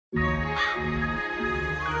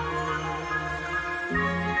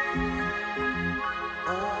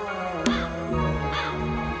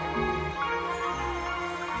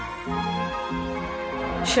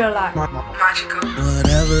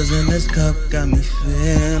Whatever's in this cup got me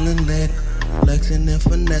feeling lit. Flexing and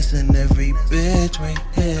finessing every bitch we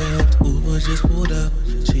hit. Uber just pulled up,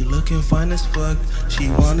 she looking fine as fuck. She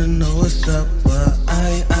wanna know what's up, but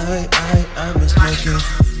I've been smoking,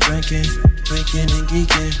 drinking, drinking and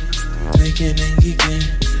geeking, drinking and geeking,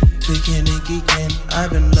 drinking and geeking. I've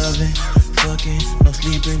been loving, fucking, no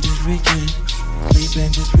sleeping, just reeking,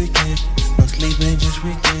 sleeping, just reeking, no sleeping, just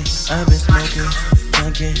reeking. I've been smoking,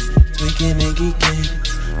 drinking, drinking and geeking,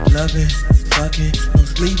 loving, fucking, no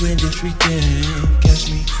sleeping, just reeking. Catch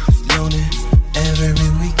me yawning every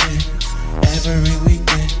weekend,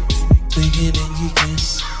 drinking and geeking.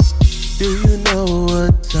 Do you know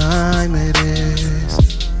what time it is?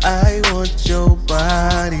 I want your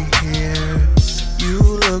body here. You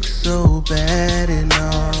look so bad and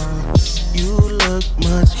all. You look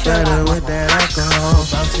much better with that alcohol.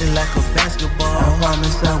 Bouncing like a basketball. I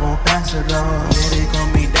promise I won't pass it all. Yeah, they call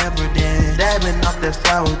me Dapper Dan, dabbing off that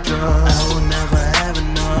sour drug. I will never have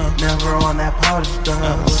enough, never on that powder stuff.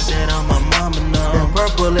 I put that on my mama now. And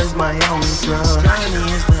purple is my only drug. Shiny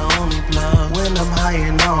is the only plug. When I'm high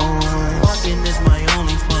and on one, fucking is my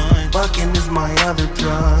only fun. Fucking is my other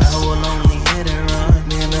drug. I will only hit and run,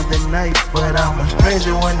 man of the night, but I'm a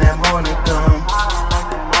stranger when that morning comes.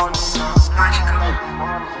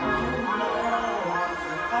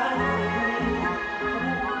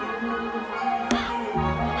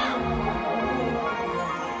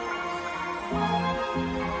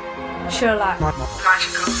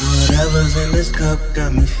 Whatever's in this cup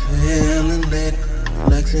got me feeling lit.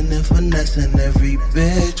 Flexing and finessing every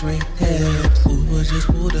bitch we hit. Uber just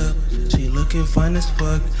pulled up, she looking fine as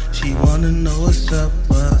fuck. She wanna know what's up,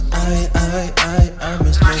 but I've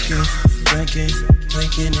been smoking, drinking,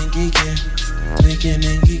 drinking and geeking, drinking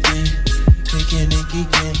and geeking, drinking and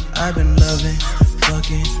geeking. I've been loving,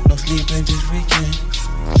 fucking, no sleeping, just reeking,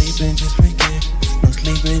 sleeping, just reeking, no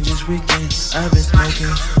sleeping, just reeking. I've been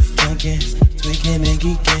smoking, drinking, drinking and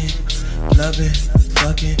geeking, loving,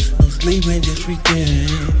 fucking, no sleeping, just reeking.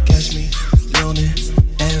 Catch me yawning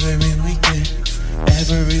every weekend,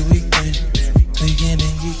 drinking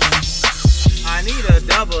and geeking. I need a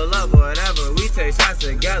double up, whatever, we take shots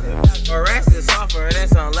together. Or rest is softer than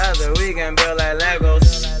some leather, we can build like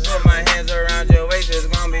Legos. Put my hands around your waist, it's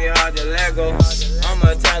gonna be hard to let go.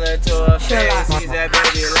 I'ma tell her to her face, she said,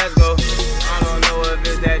 baby, let's go. I don't know if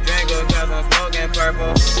it's that drink or cause I'm smoking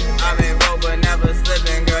purple. I've been broke but never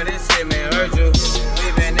slipping, girl, this shit may hurt you.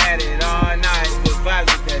 We been at it all night, the vibes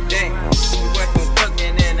is that dang. We went from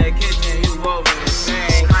cooking in the kitchen, you over the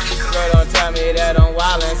same. Girl, don't tell me that I'm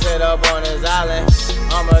wildin', sit up on this island.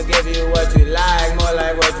 I'ma give you what you like, more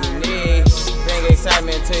like what you need. Bring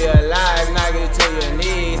excitement to your life, knock you to your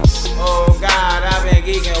knees. Oh God, I've been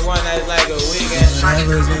geeking one that's like a weekend.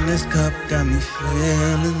 Whatever's in this cup got me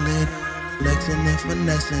feeling lit. Flexing and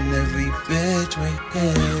finessing every bitch we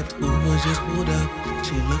hit. Uber just pulled up,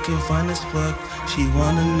 she looking fine as fuck. She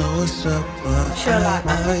wanna know what's up, but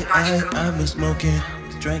I've been smoking,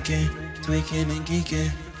 drinking, tweaking and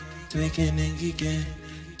geeking, tweaking and geeking,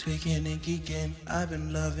 tweaking and geeking. I've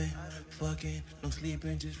been loving, fucking, no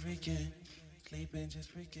sleeping, just reeking, sleeping,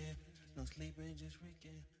 just reeking, no sleeping, just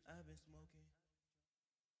reeking. I've been smoking.